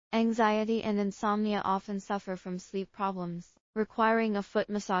Anxiety and insomnia often suffer from sleep problems, requiring a foot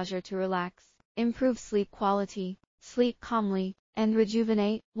massager to relax, improve sleep quality, sleep calmly, and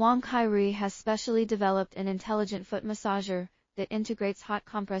rejuvenate. Wang Kairi has specially developed an intelligent foot massager that integrates hot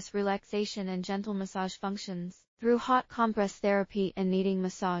compress relaxation and gentle massage functions. Through hot compress therapy and kneading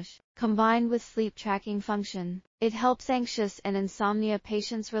massage, combined with sleep tracking function, it helps anxious and insomnia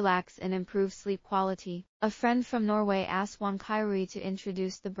patients relax and improve sleep quality. A friend from Norway asked Wang Kairi to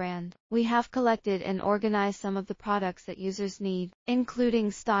introduce the brand. We have collected and organized some of the products that users need,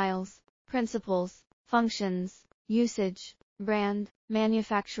 including styles, principles, functions, usage, brand,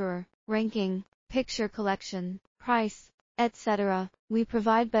 manufacturer, ranking, picture collection, price, etc. We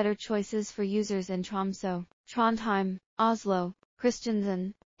provide better choices for users in Tromsø, Trondheim, Oslo,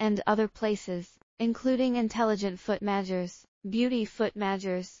 Kristiansand, and other places, including intelligent foot massagers, beauty foot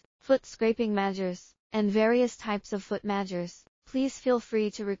massagers, foot scraping massagers, and various types of foot massagers. Please feel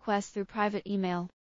free to request through private email.